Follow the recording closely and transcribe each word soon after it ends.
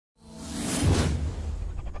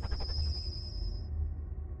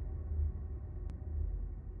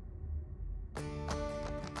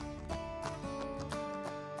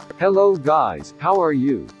Hello guys, how are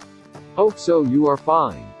you? Hope so you are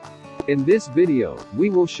fine. In this video,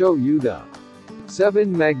 we will show you the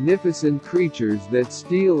 7 magnificent creatures that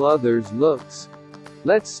steal others' looks.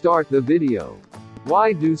 Let's start the video.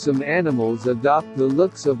 Why do some animals adopt the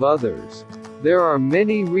looks of others? There are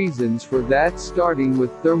many reasons for that, starting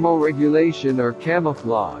with thermoregulation or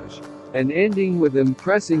camouflage, and ending with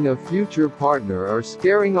impressing a future partner or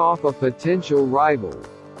scaring off a potential rival.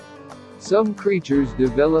 Some creatures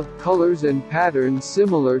develop colors and patterns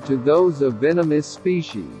similar to those of venomous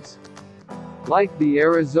species, like the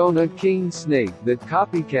Arizona king snake that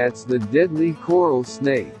copycats the deadly coral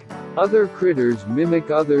snake. Other critters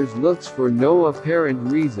mimic others' looks for no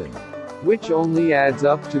apparent reason, which only adds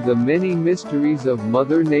up to the many mysteries of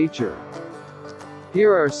Mother Nature.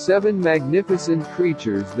 Here are 7 magnificent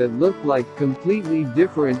creatures that look like completely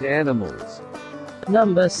different animals.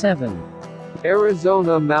 Number 7.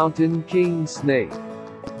 Arizona mountain king snake.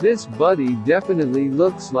 This buddy definitely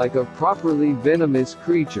looks like a properly venomous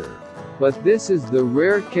creature, but this is the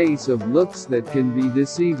rare case of looks that can be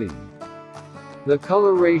deceiving. The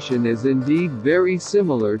coloration is indeed very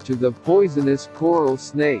similar to the poisonous coral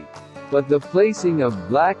snake, but the placing of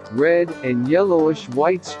black, red, and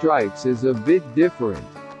yellowish-white stripes is a bit different.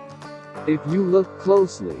 If you look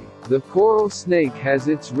closely, the coral snake has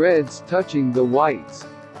its reds touching the whites,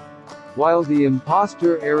 while the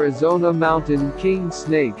imposter Arizona mountain king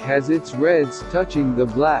snake has its reds touching the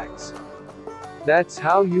blacks. That's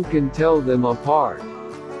how you can tell them apart.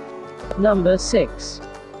 Number 6.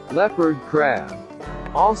 Leopard crab.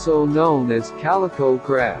 Also known as calico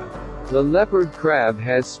crab. The leopard crab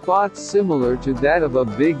has spots similar to that of a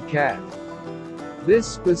big cat. This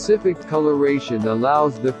specific coloration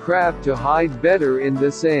allows the crab to hide better in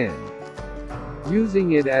the sand,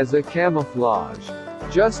 using it as a camouflage.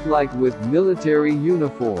 Just like with military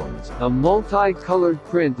uniforms, a multi-colored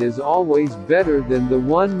print is always better than the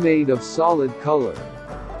one made of solid color,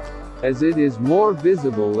 as it is more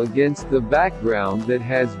visible against the background that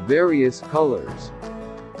has various colors.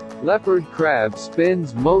 Leopard crab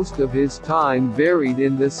spends most of his time buried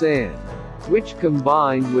in the sand, which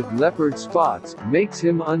combined with leopard spots, makes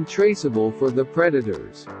him untraceable for the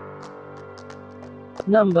predators.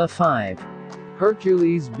 Number 5.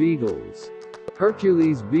 Hercules beetles.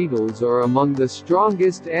 Hercules beetles are among the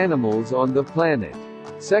strongest animals on the planet,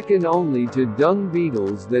 second only to dung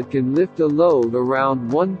beetles that can lift a load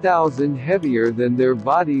around 1,000 heavier than their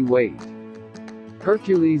body weight.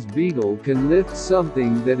 Hercules beetle can lift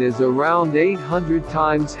something that is around 800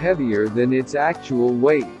 times heavier than its actual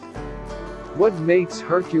weight. What makes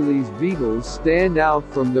Hercules beetles stand out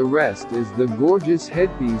from the rest is the gorgeous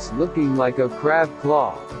headpiece looking like a crab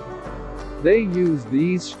claw. They use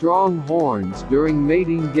these strong horns during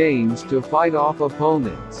mating games to fight off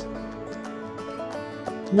opponents.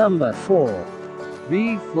 Number 4.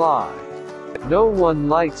 Bee fly. No one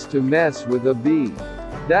likes to mess with a bee.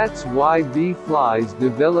 That's why bee flies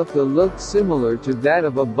develop a look similar to that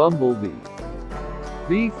of a bumblebee.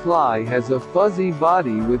 Bee fly has a fuzzy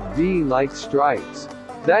body with bee-like stripes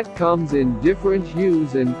that comes in different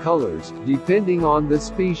hues and colors, depending on the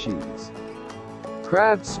species.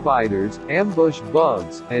 Crab spiders, ambush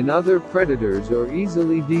bugs, and other predators are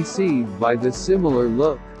easily deceived by the similar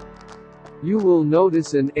look. You will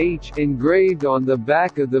notice an H engraved on the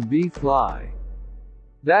back of the bee fly.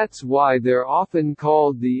 That's why they're often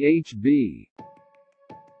called the HB.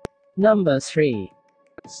 Number 3.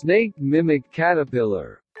 Snake mimic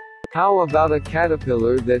caterpillar. How about a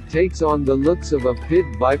caterpillar that takes on the looks of a pit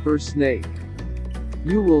viper snake?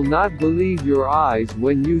 You will not believe your eyes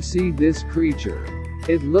when you see this creature.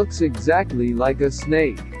 It looks exactly like a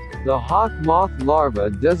snake. The hawk moth larva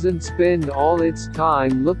doesn't spend all its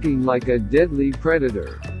time looking like a deadly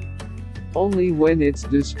predator, only when it's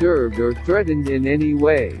disturbed or threatened in any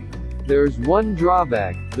way. There's one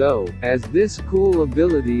drawback, though, as this cool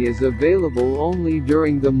ability is available only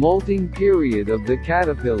during the molting period of the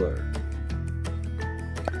caterpillar.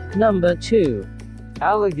 Number 2.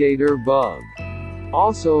 Alligator bug.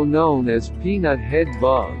 Also known as peanut head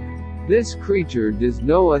bug. This creature does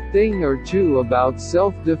know a thing or two about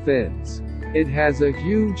self-defense. It has a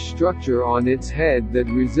huge structure on its head that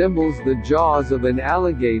resembles the jaws of an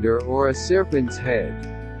alligator or a serpent's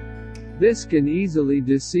head. This can easily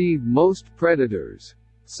deceive most predators,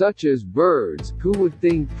 such as birds, who would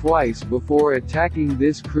think twice before attacking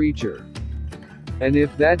this creature. And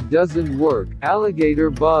if that doesn't work, alligator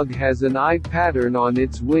bug has an eye pattern on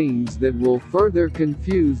its wings that will further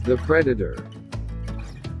confuse the predator.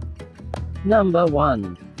 Number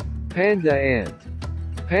 1. Panda ant.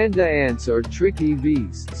 Panda ants are tricky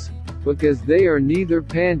beasts, because they are neither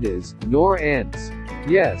pandas, nor ants.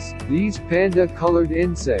 Yes, these panda-colored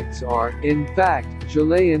insects are, in fact,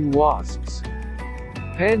 Chilean wasps.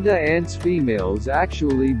 Panda ants females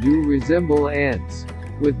actually do resemble ants,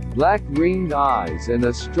 with black ringed eyes and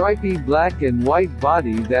a stripy black and white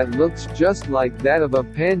body that looks just like that of a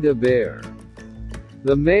panda bear.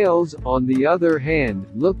 The males, on the other hand,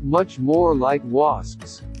 look much more like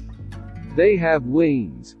wasps. They have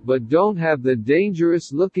wings, but don't have the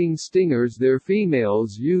dangerous-looking stingers their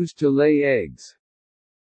females use to lay eggs.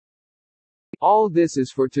 All this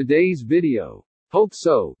is for today's video. Hope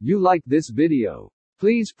so, you liked this video.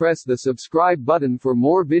 Please press the subscribe button for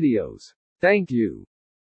more videos. Thank you.